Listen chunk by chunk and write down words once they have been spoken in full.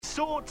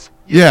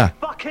Yeah.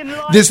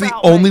 This is the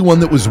only one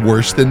that was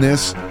worse than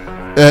this,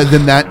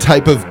 than that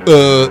type of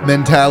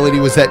mentality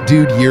was that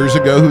dude years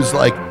ago who's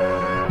like,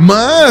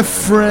 my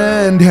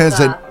friend has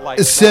a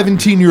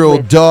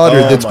 17-year-old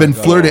daughter that's been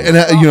flirting.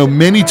 And,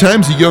 many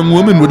times a young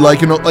woman would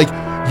like,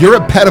 you're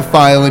a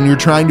pedophile and you're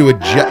trying to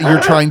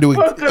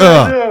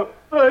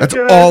that's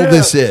all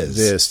this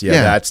is.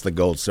 That's the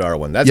gold star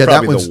one. That's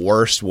probably the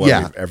worst one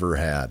we've ever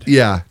had.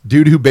 Yeah.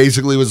 Dude who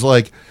basically was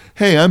like,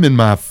 hey, I'm in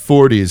my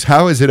 40s.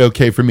 How is it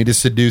okay for me to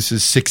seduce a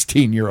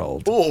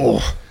 16-year-old?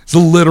 Oh. It's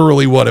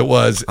literally what it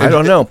was. I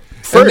don't know.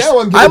 First,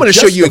 I'm going to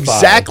show you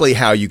exactly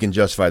how you can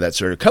justify that,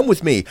 sir. Come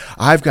with me.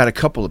 I've got a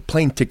couple of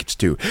plane tickets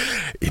to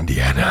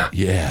Indiana.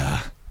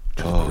 Yeah.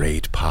 To the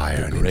Great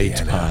Pyre in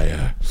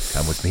Indiana.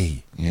 Come with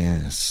me.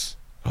 Yes.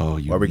 Where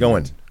are we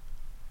going?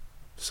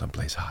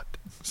 Someplace hot.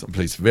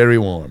 Someplace very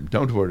warm.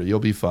 Don't worry. You'll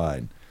be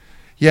fine.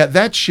 Yeah,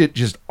 that shit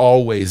just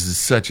always is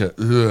such a...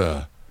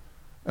 Ugh.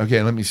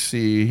 Okay, let me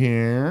see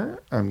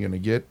here. I'm going to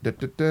get...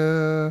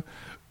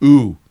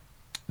 Ooh.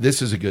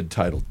 This is a good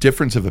title.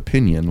 Difference of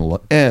opinion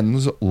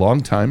ends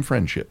long-time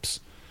friendships.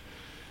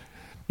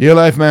 Dear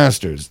Life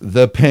Masters,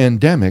 the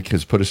pandemic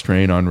has put a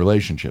strain on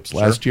relationships.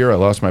 Last year, I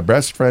lost my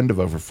best friend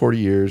of over 40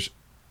 years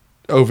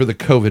over the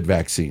COVID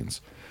vaccines.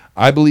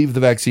 I believe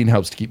the vaccine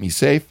helps to keep me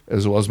safe,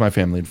 as well as my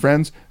family and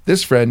friends.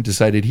 This friend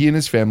decided he and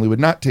his family would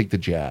not take the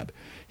jab.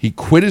 He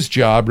quit his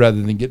job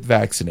rather than get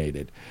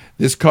vaccinated.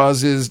 This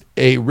causes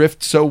a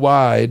rift so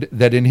wide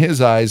that in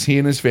his eyes, he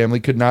and his family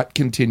could not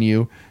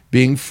continue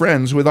being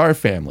friends with our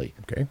family.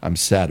 Okay. I'm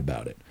sad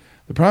about it.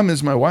 The problem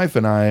is my wife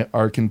and I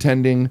are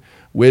contending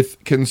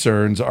with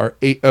concerns our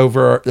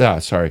 8-year-old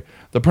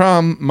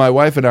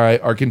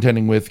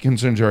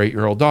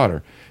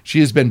daughter. She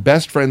has been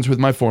best friends with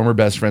my former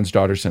best friend's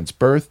daughter since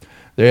birth.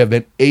 There have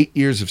been 8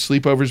 years of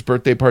sleepovers,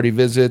 birthday party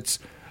visits,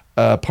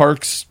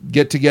 parks,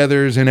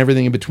 get-togethers, and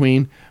everything in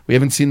between. We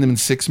haven't seen them in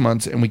 6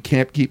 months, and we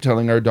can't keep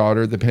telling our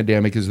daughter the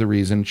pandemic is the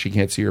reason she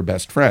can't see her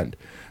best friend.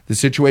 The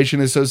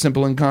situation is so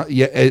simple and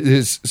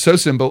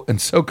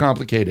so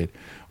complicated.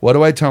 What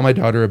do I tell my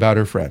daughter about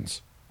her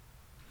friends?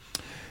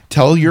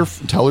 Tell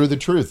her the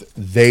truth.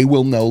 They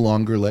will no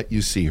longer let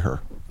you see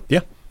her. Yeah.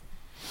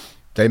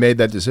 They made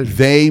that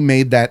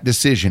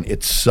decision.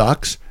 It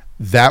sucks.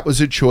 That was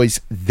a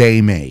choice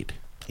they made.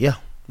 Yeah.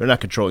 They're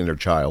not controlling their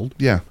child.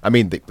 Yeah. I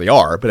mean, they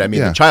are, but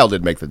the child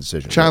didn't make the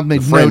decision. The child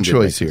made no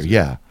choice here.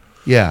 Yeah.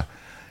 Yeah.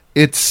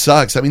 It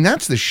sucks. I mean,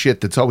 that's the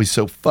shit that's always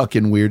so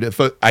fucking weird.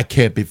 If I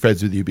can't be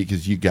friends with you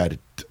because you got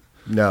it.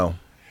 No.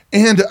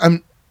 And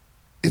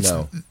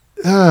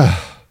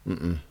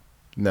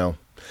no.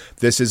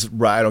 This is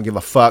right. I don't give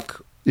a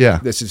fuck.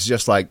 Yeah. This is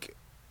just like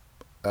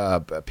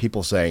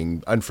people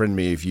saying, unfriend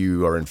me if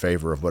you are in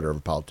favor of whatever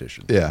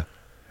politician. Yeah.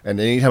 And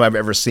anytime I've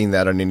ever seen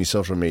that on any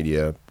social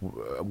media,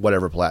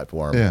 whatever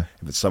platform, if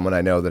it's someone I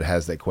know that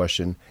has that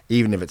question,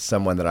 even if it's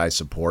someone that I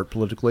support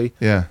politically,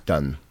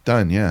 done.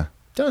 Done, yeah.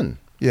 Done.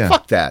 Yeah.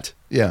 Fuck that.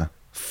 Yeah.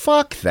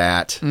 Fuck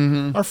that.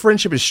 Mm-hmm. Our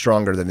friendship is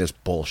stronger than this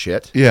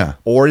bullshit. Yeah.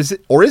 Or is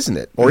it? Or isn't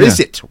it? Or is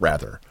it,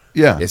 rather?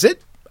 Yeah. Is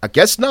it? I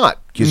guess not,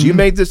 because you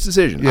made this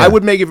decision. Yeah. I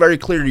would make it very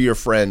clear to your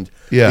friend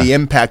the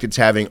impact it's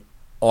having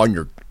on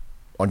your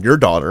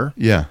daughter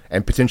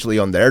and potentially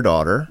on their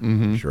daughter.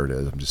 Mm-hmm. Sure it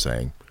is. I'm just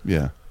saying.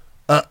 Yeah.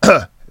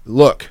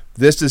 Look,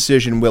 this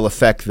decision will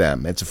affect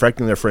them. It's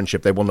affecting their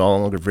friendship. They will no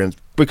longer be friends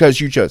because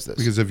you chose this.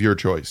 Because of your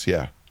choice,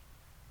 yeah.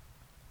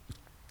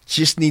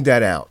 Just need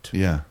that out.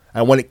 Yeah.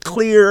 I want it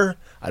clear.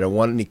 I don't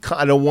want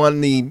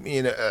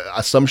any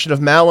assumption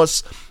of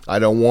malice. I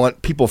don't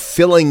want people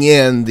filling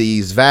in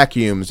these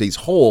vacuums, these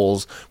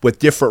holes with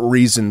different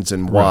reasons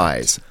and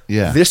whys.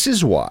 Yeah. This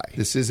is why.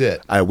 This is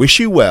it. I wish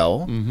you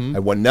well. Mm-hmm. I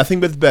want nothing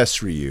but the best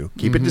for you.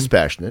 Keep it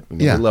dispassionate.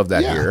 We love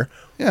that here.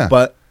 Yeah.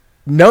 But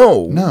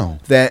know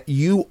that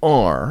you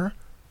are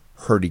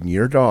hurting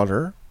your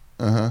daughter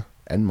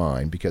and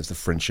mine because the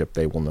friendship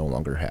they will no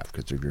longer have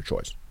because of your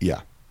choice.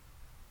 Yeah.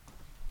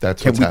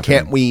 That's what's happening.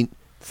 Can't we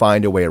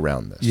find a way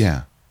around this?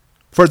 Yeah.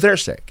 For their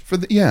sake.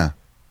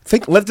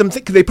 Let them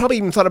think. They probably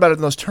even thought about it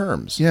in those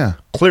terms. Yeah.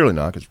 Clearly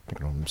not, because they're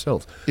thinking of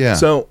themselves. Yeah.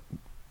 So,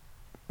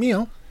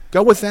 go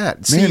with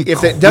that. See,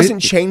 if it doesn't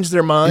change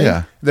their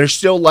mind, they're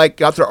still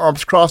got their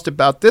arms crossed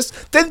about this,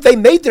 then they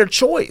made their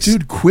choice.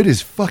 Dude, quit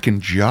his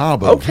fucking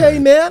job. Okay,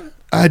 man.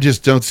 I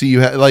just don't see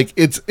you.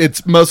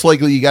 It's most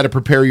likely you got to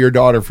prepare your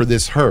daughter for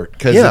this hurt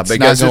because it's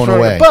not going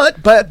away.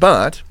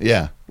 But.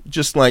 Yeah.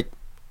 Just like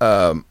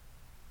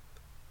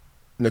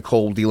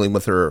Nicole dealing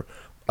with her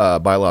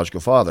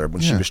biological father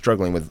when she was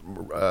struggling with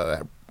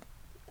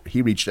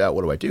he reached out,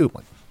 what do I do?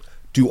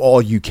 Do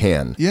all you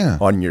can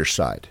on your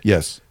side.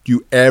 Yes.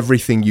 Do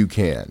everything you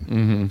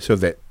can so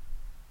that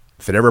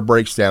if it ever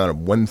breaks down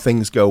and when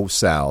things go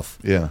south,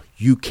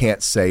 you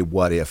can't say,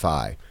 what if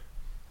I?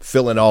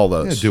 Fill in all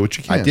those. Yeah, do what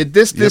you can. I did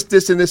this, this,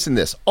 and this, and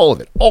this. All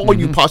of it. All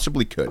you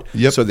possibly could.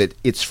 Yep. So that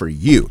it's for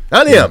you.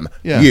 Not him.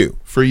 Yeah. You.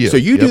 For you. So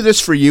you do this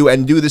for you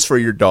and do this for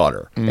your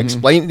daughter.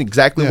 Explain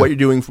exactly what you're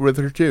doing with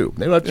her, too.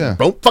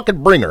 Don't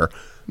fucking bring her.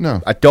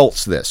 No.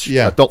 Adults this.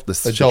 Yeah. Adult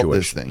this Adult situation.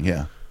 this thing,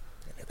 yeah.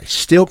 they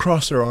still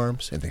cross their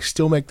arms and they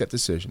still make that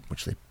decision,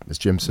 which they, as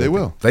Jim said, They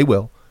will. They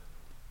will.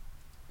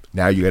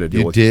 Now you got to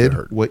deal You with the did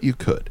hurt. what you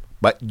could.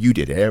 But you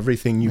did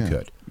everything you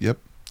could. Yep.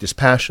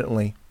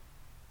 Dispassionately,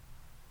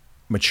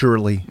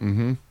 maturely,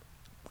 Mm-hmm.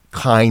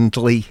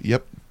 kindly,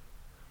 Yep.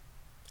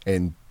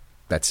 and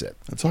that's it.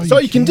 That's all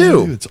you can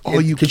do. It's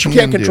all you can Because you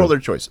can't control do. their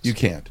choices. You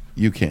can't.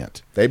 You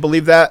can't. They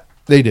believe that,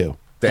 They do.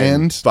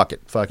 then And fuck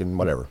it. Fucking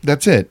whatever.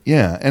 that's it.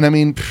 Yeah. And I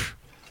mean,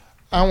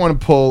 I want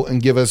to pull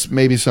and give us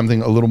maybe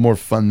something a little more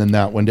fun than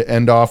that one to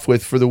end off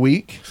with for the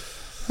week.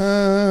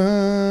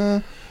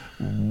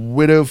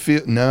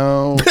 Widowfield,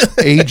 no.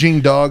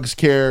 Aging dogs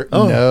care,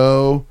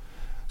 no.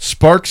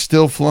 Sparks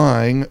still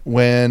flying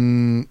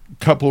when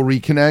couple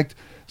reconnect.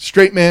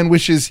 Straight man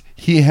wishes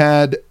he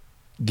had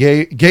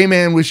gay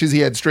man wishes he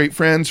had straight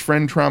friends.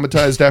 Friend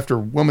traumatized after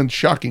woman's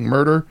shocking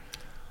murder.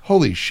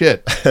 Holy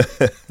shit.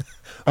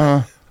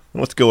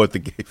 Let's go with the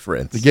gay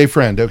friends. The gay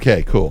friend.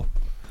 Okay, cool.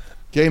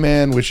 Gay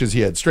man wishes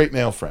he had straight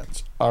male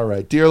friends. All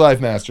right. Dear Life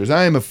Masters,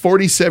 I am a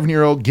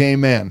 47-year-old gay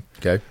man.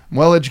 Okay. I'm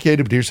well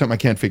educated, but here's something I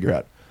can't figure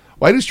out.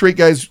 Why do straight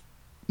guys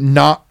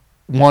not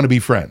want to be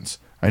friends?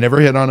 I never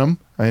hit on them.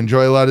 I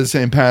enjoy a lot of the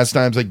same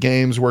pastimes like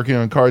games, working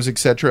on cars,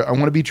 etc. I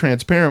want to be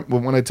transparent,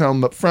 but when I tell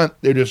them up front,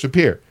 they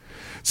disappear.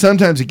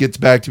 Sometimes it gets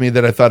back to me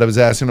that I thought I was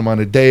asking them on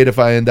a date if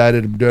I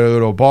invited them to go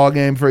to a ball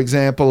game, for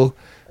example.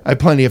 I have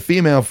plenty of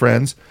female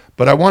friends,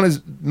 but I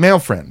want male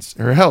friends,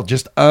 or hell,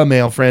 just a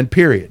male friend,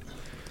 period.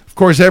 Of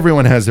course,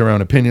 everyone has their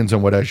own opinions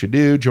on what I should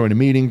do, join a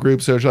meeting,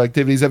 group, social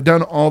activities. I've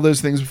done all those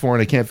things before,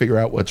 and I can't figure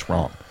out what's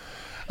wrong.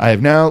 I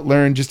have now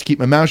learned just to keep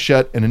my mouth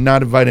shut and to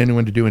not invite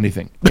anyone to do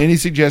anything. Any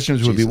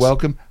suggestions would be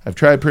welcome. I've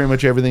tried pretty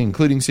much everything,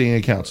 including seeing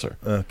a counselor.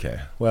 Okay.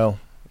 Well.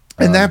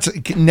 And that's,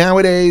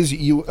 nowadays,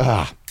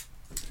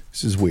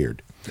 this is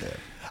weird. Yeah.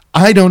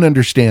 I don't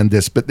understand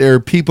this, but there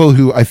are people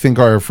who I think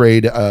are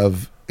afraid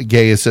of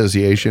gay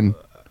association.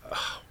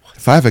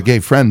 If I have a gay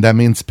friend, that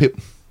means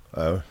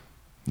no?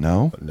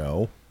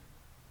 No.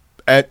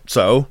 And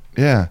so?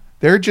 Yeah.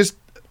 They're just,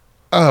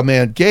 oh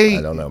man, gay.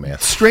 I don't know, man.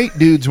 Straight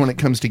dudes when it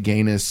comes to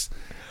gayness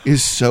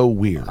is so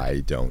weird. I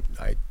don't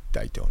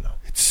know.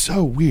 It's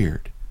so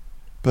weird.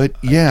 But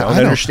yeah, I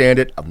don't understand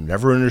it. I've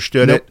never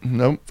understood it.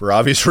 Nope. For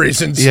obvious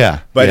reasons.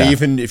 Yeah. But yeah.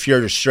 even if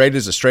you're as straight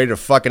as a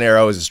fucking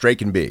arrow as a straight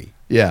can be.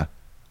 Yeah.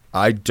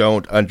 I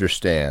don't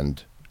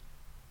understand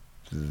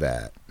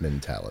that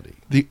mentality.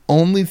 The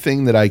only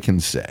thing that I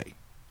can say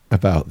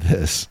about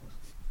this,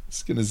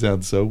 it's going to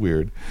sound so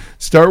weird.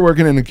 Start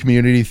working in a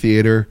community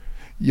theater.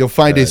 You'll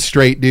find a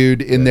straight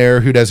dude in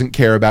there who doesn't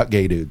care about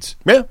gay dudes.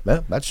 Yeah,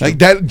 that's true. Like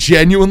that,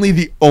 genuinely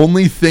the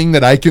only thing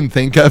that I can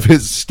think of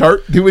is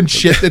start doing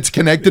shit that's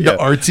connected to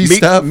artsy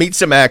stuff. Meet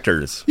some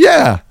actors.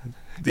 Yeah.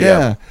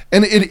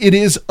 And it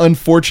is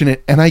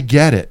unfortunate, and I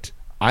get it.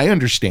 I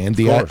understand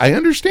I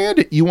understand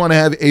it. You want to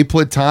have a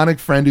platonic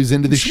friend who's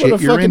into the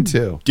shit you're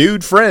into.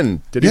 Dude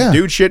friend to do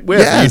dude shit with.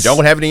 Yes. You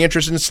don't have any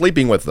interest in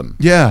sleeping with them.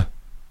 Yeah.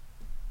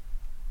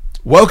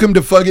 Welcome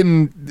to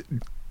fucking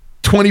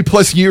 20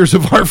 plus years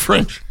of our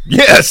friendship.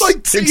 Yes,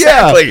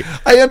 exactly. Yeah,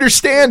 I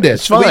understand it.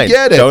 It's fine. We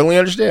get it. Totally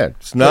understand.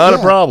 It's not a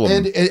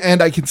problem.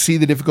 And I can see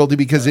the difficulty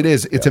because it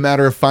is. It's a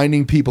matter of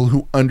finding people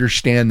who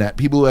understand that.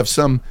 People who have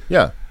some.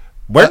 Yeah.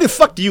 Where the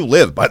fuck do you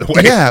live, by the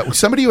way? Yeah,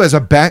 somebody who has a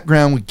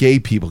background with gay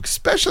people,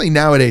 especially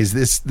nowadays.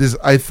 This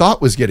I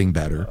thought was getting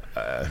better,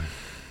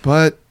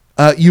 but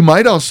you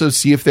might also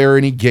see if there are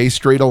any gay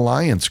straight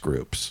alliance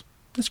groups.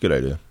 That's a good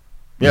idea.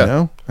 Yeah, you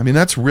know? I mean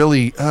that's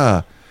really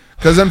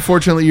because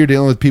unfortunately you're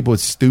dealing with people with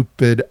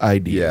stupid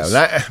ideas.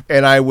 Yeah,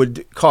 and I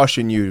would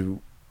caution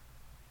you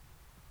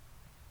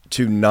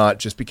to not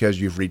just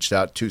because you've reached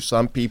out to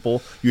some people,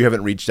 you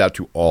haven't reached out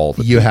to all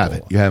the people.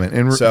 You haven't.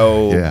 And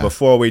so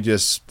before we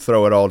just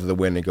throw it all to the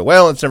wind and go,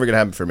 well, it's never going to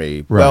happen for me.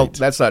 Right. Well,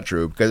 that's not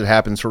true because it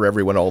happens for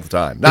everyone all the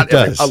time. Not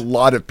does. A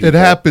lot of people. It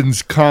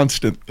happens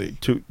constantly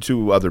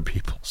to other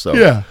people. So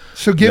yeah.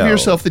 So give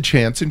yourself the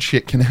chance and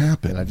shit can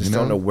happen. I just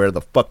don't know where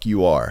the fuck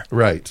you are.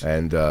 Right.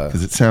 And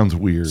because it sounds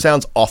weird.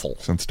 Sounds awful.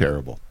 Sounds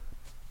terrible.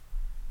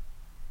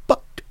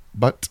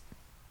 But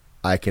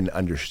I can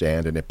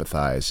understand and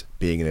empathize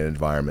being in an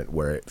environment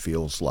where it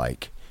feels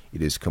like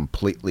it is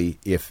completely,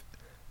 if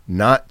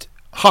not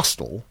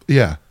hostile,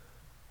 at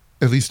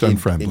least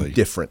unfriendly,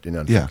 indifferent and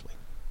unfriendly.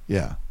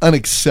 Yeah.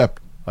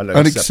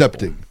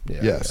 Unaccepting. Yeah,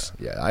 yes.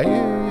 Yeah, I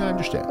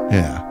understand.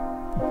 Yeah.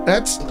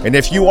 And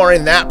if you are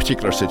in that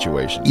particular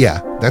situation,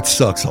 that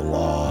sucks a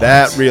lot.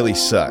 That really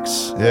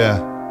sucks.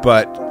 Yeah.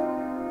 But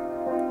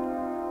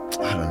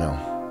I don't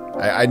know.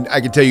 I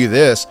can tell you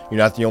this: you're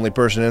not the only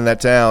person in that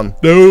town.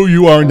 No,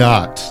 you are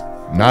not.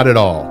 Not at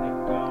all.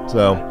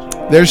 So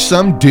there's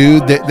some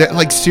dude that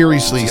like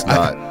seriously, you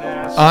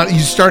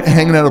start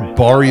hanging out at a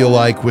bar you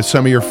like with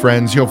some of your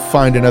friends, you'll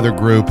find another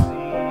group.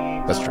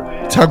 That's true.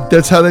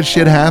 That's how that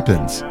shit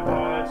happens.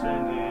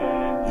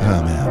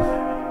 Oh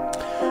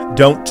man.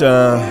 Don't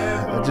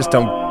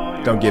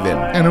give in.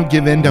 And don't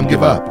give in. Don't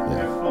give up.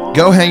 Yeah.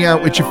 Go hang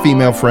out with your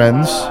female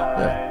friends.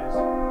 Yeah.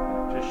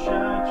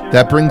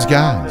 That brings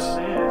guys.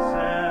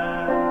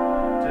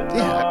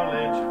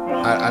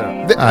 I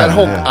don't. That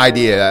whole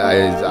idea,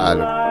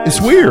 I It's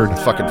weird.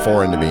 Fucking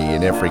foreign to me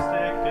in every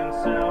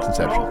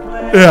conception.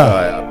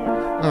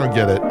 Yeah. I don't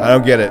get it. I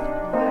don't get it.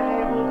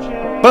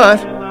 But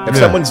if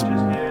someone's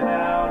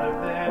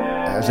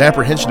has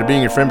apprehension of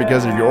being your friend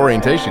because of your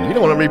orientation, you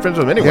don't want to be friends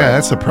with them anyway. Yeah,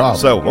 that's the problem.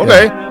 So,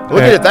 okay.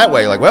 Look at it that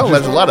way. Like, well,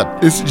 there's a lot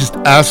of... This is just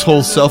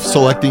assholes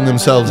self-selecting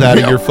themselves out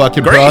of your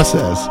fucking Great.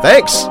 process.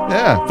 Thanks.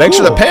 Yeah. Thanks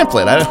for cool. the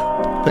pamphlet.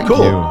 Thank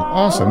cool. you.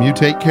 Awesome. You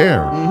take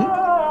care.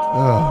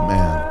 Oh,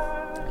 man.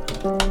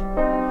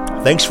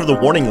 Thanks for the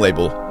warning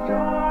label.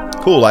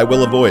 Cool, I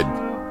will avoid.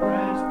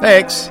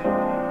 Thanks.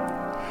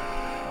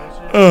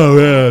 Oh,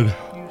 man.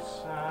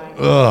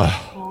 Ugh.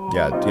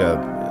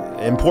 Yeah.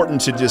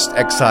 Important to just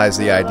excise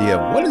the idea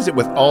of what is it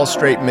with all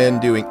straight men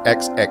doing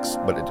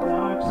XX, but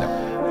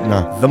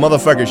no. The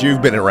motherfuckers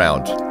you've been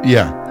around.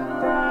 Yeah.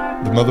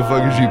 The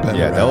motherfuckers you've been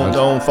around. Yeah,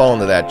 don't fall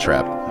into that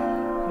trap.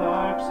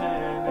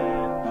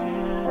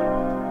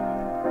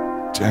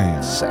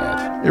 Damn.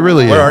 Sad. It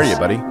really is. Where are you,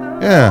 buddy?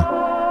 Yeah.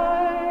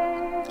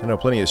 I know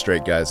plenty of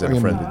straight guys that are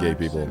friends with gay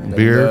people.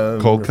 Beer,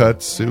 cold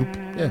cuts, soup.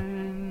 Yeah.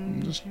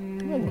 Just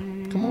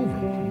come over.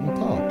 We'll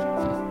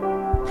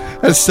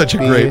talk. That's such a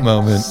great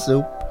moment.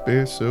 Soup.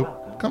 Beer, soup.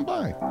 Come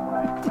by.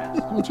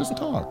 We'll just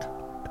talk.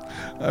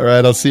 All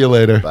right. I'll see you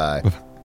later. Bye.